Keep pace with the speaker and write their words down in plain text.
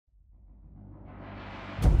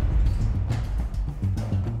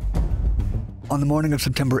On the morning of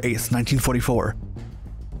September 8th, 1944,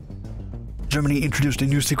 Germany introduced a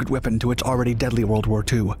new secret weapon to its already deadly World War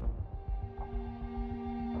II.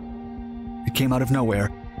 It came out of nowhere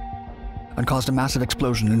and caused a massive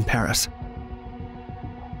explosion in Paris.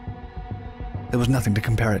 There was nothing to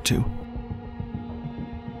compare it to.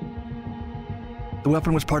 The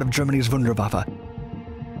weapon was part of Germany's Wunderwaffe,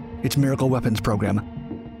 its miracle weapons program,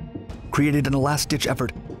 created in a last-ditch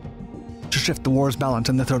effort to shift the war's balance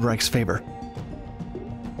in the Third Reich's favor.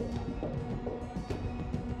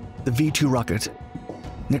 The V-2 rocket,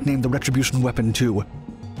 nicknamed the Retribution Weapon 2,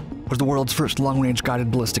 was the world's first long-range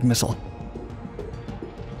guided ballistic missile.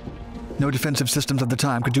 No defensive systems at the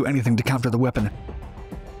time could do anything to counter the weapon,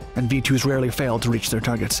 and V-2s rarely failed to reach their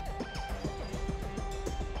targets.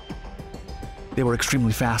 They were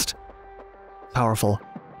extremely fast, powerful,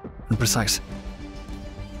 and precise.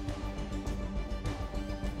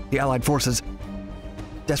 The Allied forces,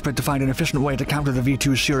 desperate to find an efficient way to counter the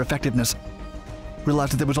V-2's sheer effectiveness,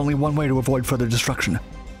 realized that there was only one way to avoid further destruction.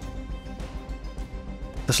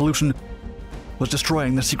 The solution was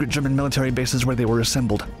destroying the secret German military bases where they were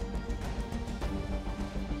assembled.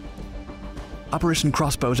 Operation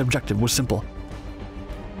Crossbow's objective was simple: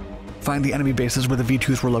 find the enemy bases where the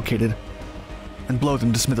V-2s were located and blow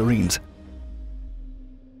them to smithereens.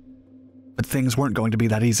 But things weren't going to be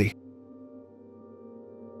that easy.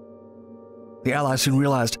 The Allies soon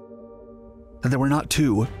realized that there were not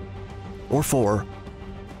 2, or 4,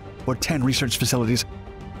 or 10 research facilities,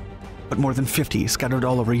 but more than 50 scattered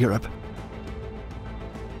all over Europe.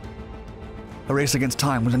 A race against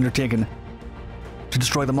time was undertaken to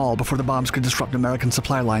destroy them all before the bombs could disrupt American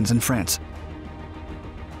supply lines in France.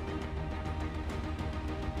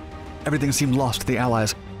 Everything seemed lost to the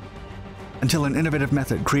Allies, until an innovative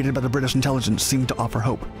method created by the British intelligence seemed to offer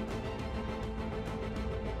hope.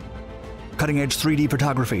 Cutting-edge 3D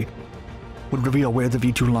photography would reveal where the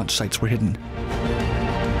V-2 launch sites were hidden.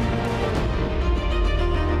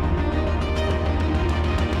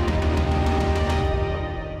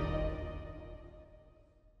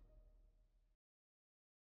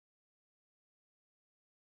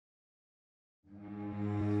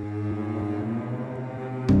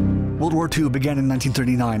 World War II began in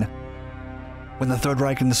 1939, when the Third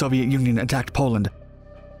Reich and the Soviet Union attacked Poland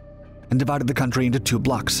and divided the country into 2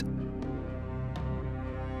 blocks.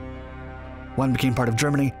 One became part of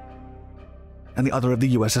Germany, and the other of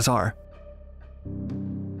the USSR.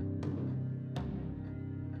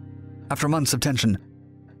 After months of tension,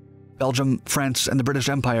 Belgium, France, and the British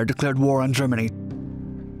Empire declared war on Germany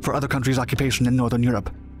for other countries' occupation in Northern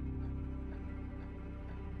Europe.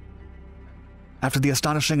 After the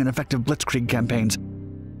astonishing and effective blitzkrieg campaigns,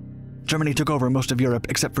 Germany took over most of Europe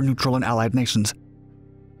except for neutral and allied nations.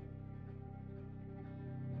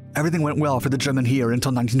 Everything went well for the German Heer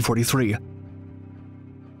until 1943.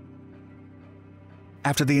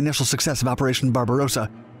 After the initial success of Operation Barbarossa,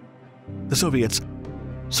 the Soviets,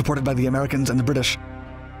 supported by the Americans and the British,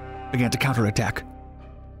 began to counterattack.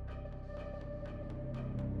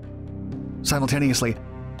 Simultaneously,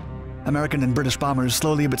 American and British bombers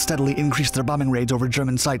slowly but steadily increased their bombing raids over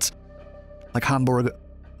German sites like Hamburg,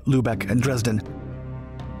 Lübeck, and Dresden.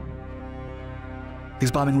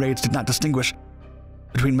 These bombing raids did not distinguish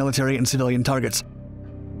between military and civilian targets,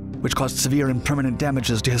 which caused severe and permanent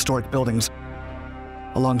damages to historic buildings,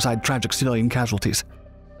 alongside tragic civilian casualties.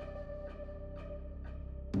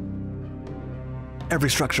 Every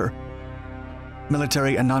structure,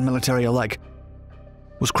 military and non-military alike,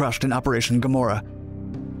 was crushed in Operation Gomorrah,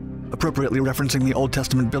 appropriately referencing the Old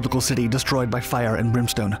Testament biblical city destroyed by fire and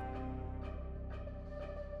brimstone.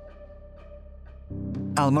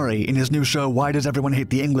 Al Murray, in his new show Why Does Everyone Hate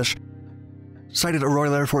the English?, cited a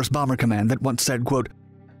Royal Air Force bomber command that once said, quote,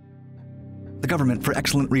 "The government, for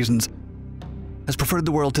excellent reasons, has preferred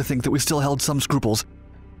the world to think that we still held some scruples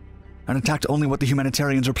and attacked only what the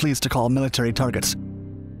humanitarians are pleased to call military targets.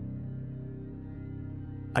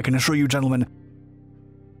 I can assure you, gentlemen,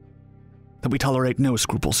 that we tolerate no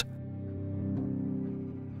scruples."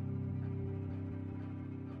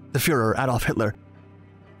 The Führer, Adolf Hitler,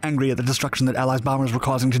 angry at the destruction that Allies bombers were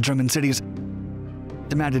causing to German cities,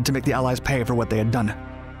 demanded to make the Allies pay for what they had done.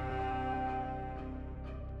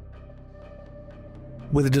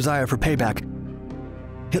 With a desire for payback,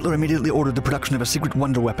 Hitler immediately ordered the production of a secret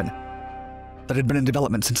wonder weapon that had been in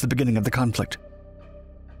development since the beginning of the conflict.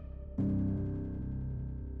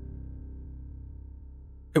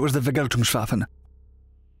 It was the Vergeltungswaffen,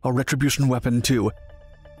 or Retribution Weapon 2,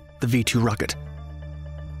 the V-2 rocket.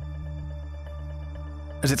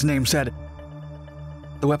 As its name said,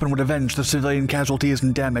 the weapon would avenge the civilian casualties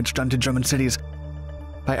and damage done to German cities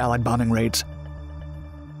by Allied bombing raids.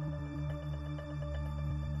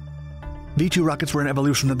 V-2 rockets were an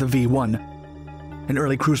evolution of the V-1, an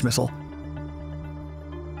early cruise missile.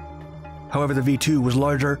 However, the V-2 was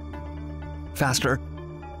larger, faster,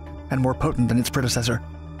 and more potent than its predecessor.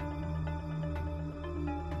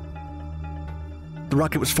 The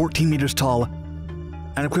rocket was 14 meters tall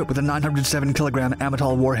and equipped with a 907-kilogram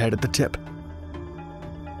Amitol warhead at the tip.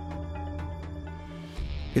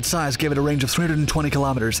 Its size gave it a range of 320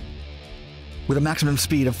 kilometers, with a maximum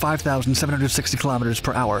speed of 5,760 kilometers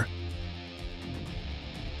per hour.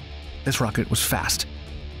 This rocket was fast.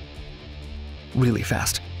 Really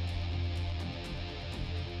fast.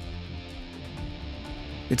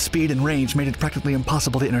 Its speed and range made it practically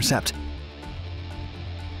impossible to intercept.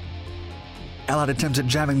 Allied attempts at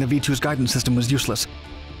jamming the V-2's guidance system was useless,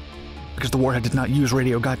 because the warhead did not use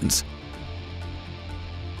radio guidance.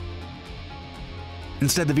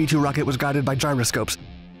 Instead, the V-2 rocket was guided by gyroscopes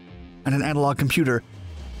and an analog computer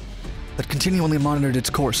that continually monitored its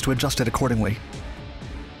course to adjust it accordingly.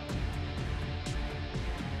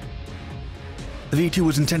 The V-2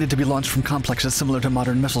 was intended to be launched from complexes similar to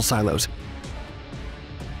modern missile silos.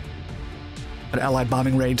 But Allied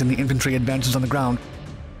bombing raids and the infantry advances on the ground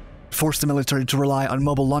forced the military to rely on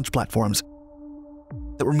mobile launch platforms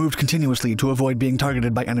that were moved continuously to avoid being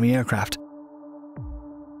targeted by enemy aircraft.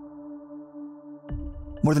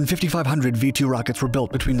 More than 5,500 V-2 rockets were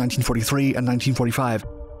built between 1943 and 1945,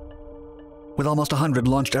 with almost 100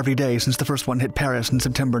 launched every day since the first one hit Paris in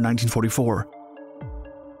September 1944.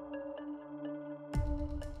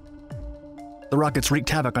 The rockets wreaked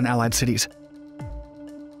havoc on Allied cities.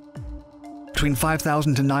 Between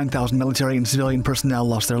 5,000 to 9,000 military and civilian personnel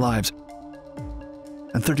lost their lives,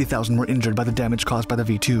 and 30,000 were injured by the damage caused by the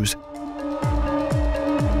V-2s.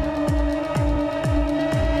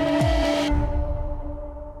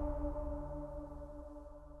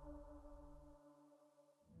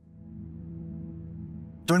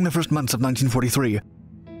 During the first months of 1943,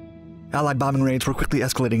 Allied bombing raids were quickly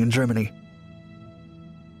escalating in Germany.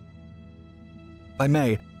 By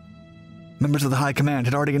May, members of the High Command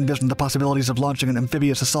had already envisioned the possibilities of launching an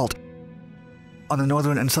amphibious assault on the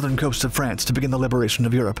northern and southern coasts of France to begin the liberation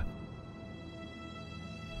of Europe.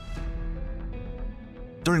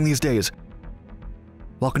 During these days,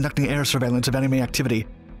 while conducting air surveillance of enemy activity,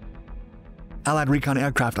 Allied recon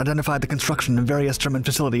aircraft identified the construction of various German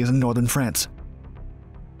facilities in northern France.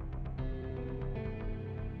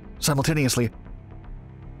 Simultaneously,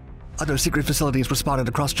 other secret facilities were spotted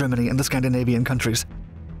across Germany and the Scandinavian countries.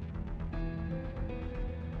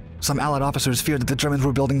 Some Allied officers feared that the Germans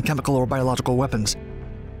were building chemical or biological weapons.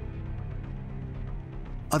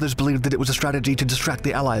 Others believed that it was a strategy to distract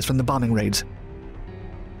the Allies from the bombing raids.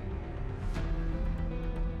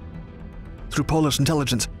 Through Polish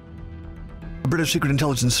intelligence, the British Secret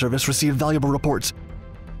Intelligence Service received valuable reports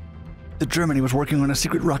that Germany was working on a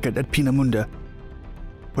secret rocket at Peenemünde,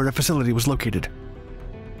 where a facility was located.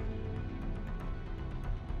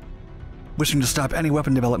 Wishing to stop any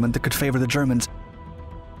weapon development that could favor the Germans,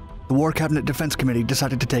 the War Cabinet Defense Committee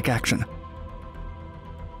decided to take action.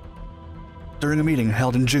 During a meeting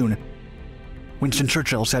held in June, Winston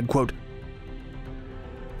Churchill said, quote,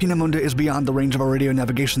 "Peenemünde is beyond the range of our radio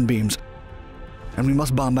navigation beams, and we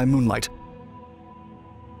must bomb by moonlight.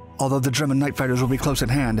 Although the German night fighters will be close at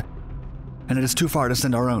hand, and it is too far to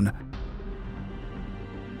send our own.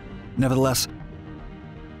 Nevertheless,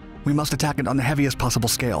 we must attack it on the heaviest possible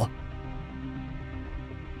scale."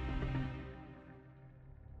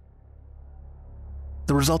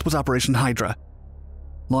 The result was Operation Hydra,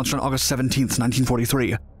 launched on August 17,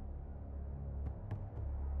 1943.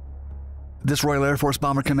 This Royal Air Force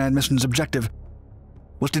Bomber Command mission's objective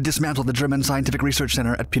was to dismantle the German Scientific Research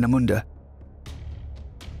Center at Peenemünde.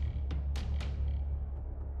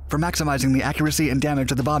 For maximizing the accuracy and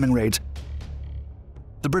damage of the bombing raids,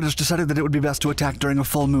 the British decided that it would be best to attack during a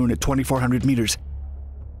full moon at 2,400 meters.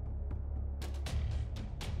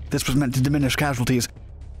 This was meant to diminish casualties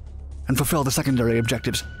and fulfill the secondary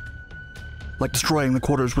objectives, like destroying the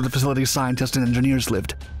quarters where the facility's scientists and engineers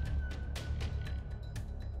lived.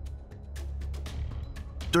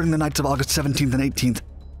 During the nights of August 17th and 18th,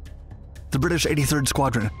 the British 83rd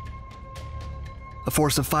Squadron, a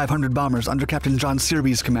force of 500 bombers under Captain John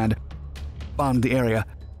Searby's command, bombed the area.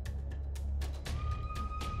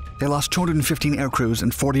 They lost 215 aircrews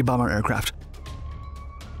and 40 bomber aircraft.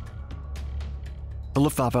 The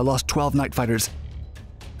Luftwaffe lost 12 night fighters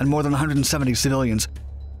and more than 170 civilians,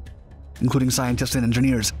 including scientists and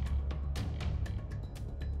engineers,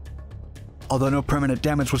 although no permanent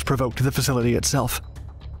damage was provoked to the facility itself.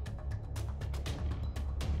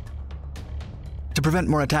 To prevent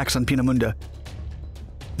more attacks on Peenemünde,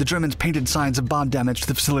 the Germans painted signs of bomb damage to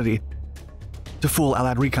the facility to fool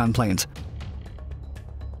Allied recon planes.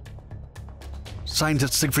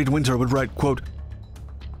 Scientist Siegfried Winter would write, quote,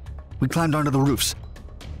 "We climbed onto the roofs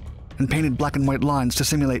and painted black and white lines to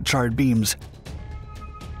simulate charred beams.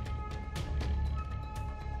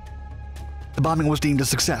 The bombing was deemed a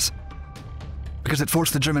success because it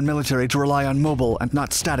forced the German military to rely on mobile and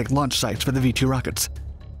not static launch sites for the V-2 rockets.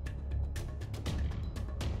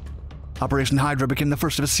 Operation Hydra became the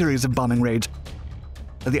first of a series of bombing raids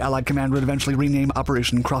that the Allied command would eventually rename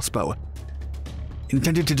Operation Crossbow,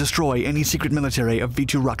 intended to destroy any secret military of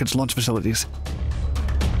V-2 rockets' launch facilities.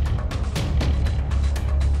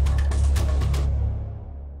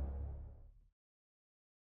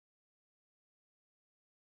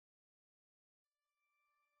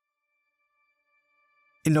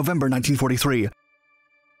 In November 1943,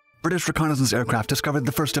 British reconnaissance aircraft discovered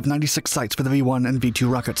the first of 96 sites for the V-1 and V-2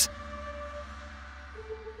 rockets.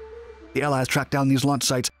 The Allies tracked down these launch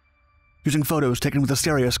sites using photos taken with a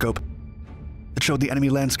stereoscope that showed the enemy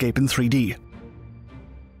landscape in 3D.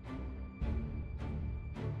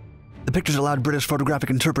 The pictures allowed British photographic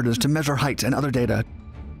interpreters to measure height and other data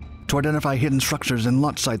to identify hidden structures and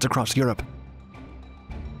launch sites across Europe.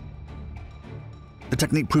 The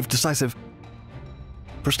technique proved decisive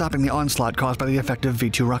for stopping the onslaught caused by the effective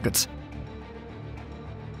V-2 rockets.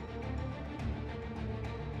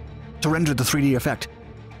 To render the 3D effect,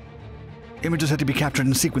 images had to be captured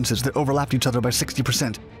in sequences that overlapped each other by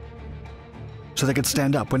 60%, so they could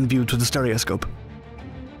stand up when viewed through the stereoscope.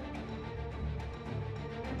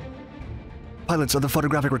 Pilots of the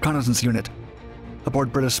Photographic Reconnaissance Unit,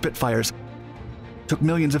 aboard British Spitfires, took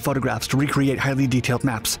millions of photographs to recreate highly detailed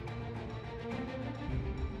maps.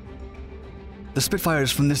 The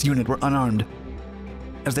Spitfires from this unit were unarmed,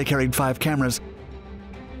 as they carried 5 cameras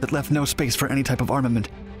that left no space for any type of armament.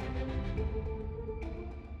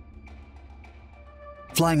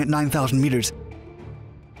 Flying at 9,000 meters,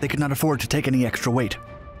 they could not afford to take any extra weight.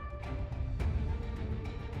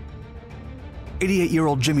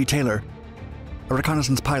 88-year-old Jimmy Taylor, a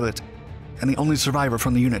reconnaissance pilot and the only survivor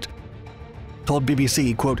from the unit, told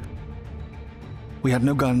BBC, quote, "We had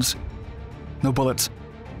no guns, no bullets,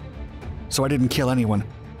 so I didn't kill anyone.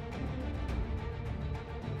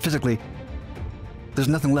 Physically, there's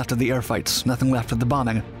nothing left of the air fights, nothing left of the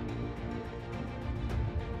bombing.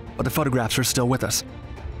 But the photographs are still with us,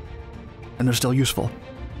 and they're still useful."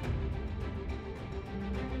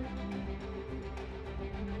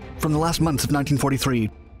 From the last months of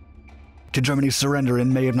 1943 to Germany's surrender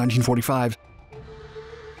in May of 1945,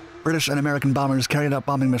 British and American bombers carried out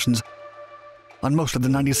bombing missions on most of the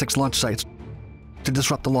 96 launch sites to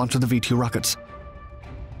disrupt the launch of the V-2 rockets.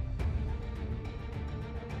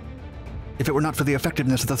 If it were not for the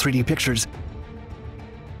effectiveness of the 3D pictures,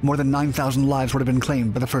 more than 9,000 lives would have been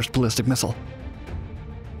claimed by the first ballistic missile.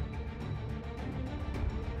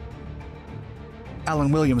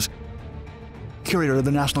 Alan Williams, curator of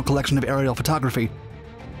the National Collection of Aerial Photography,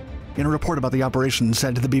 in a report about the operation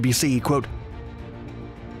said to the BBC, quote,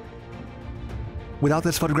 "Without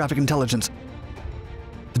this photographic intelligence,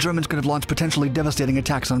 the Germans could have launched potentially devastating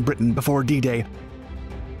attacks on Britain before D-Day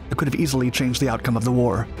that could have easily changed the outcome of the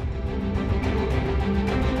war."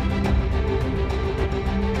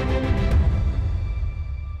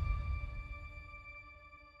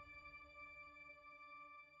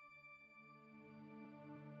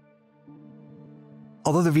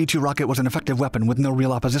 Although the V-2 rocket was an effective weapon with no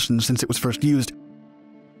real opposition since it was first used,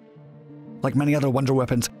 like many other wonder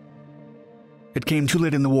weapons, it came too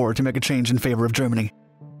late in the war to make a change in favor of Germany.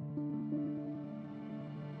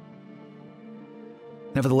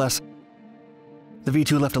 Nevertheless, the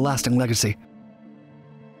V-2 left a lasting legacy.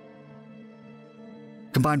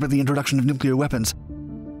 Combined with the introduction of nuclear weapons,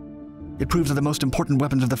 it proves that the most important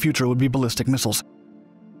weapons of the future would be ballistic missiles.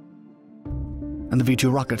 And the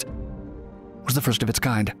V-2 rocket was the first of its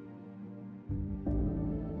kind.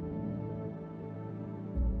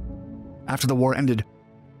 After the war ended,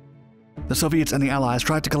 the Soviets and the Allies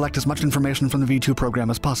tried to collect as much information from the V-2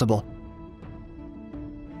 program as possible.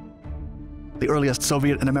 The earliest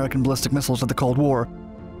Soviet and American ballistic missiles of the Cold War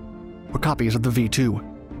were copies of the V-2.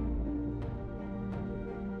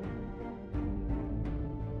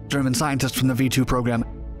 German scientists from the V-2 program,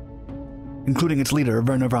 including its leader,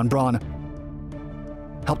 Wernher von Braun,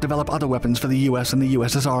 helped develop other weapons for the US and the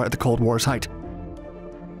USSR at the Cold War's height.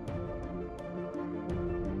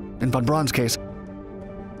 In von Braun's case,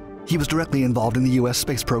 he was directly involved in the US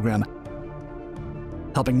space program,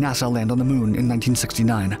 helping NASA land on the moon in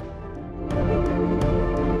 1969.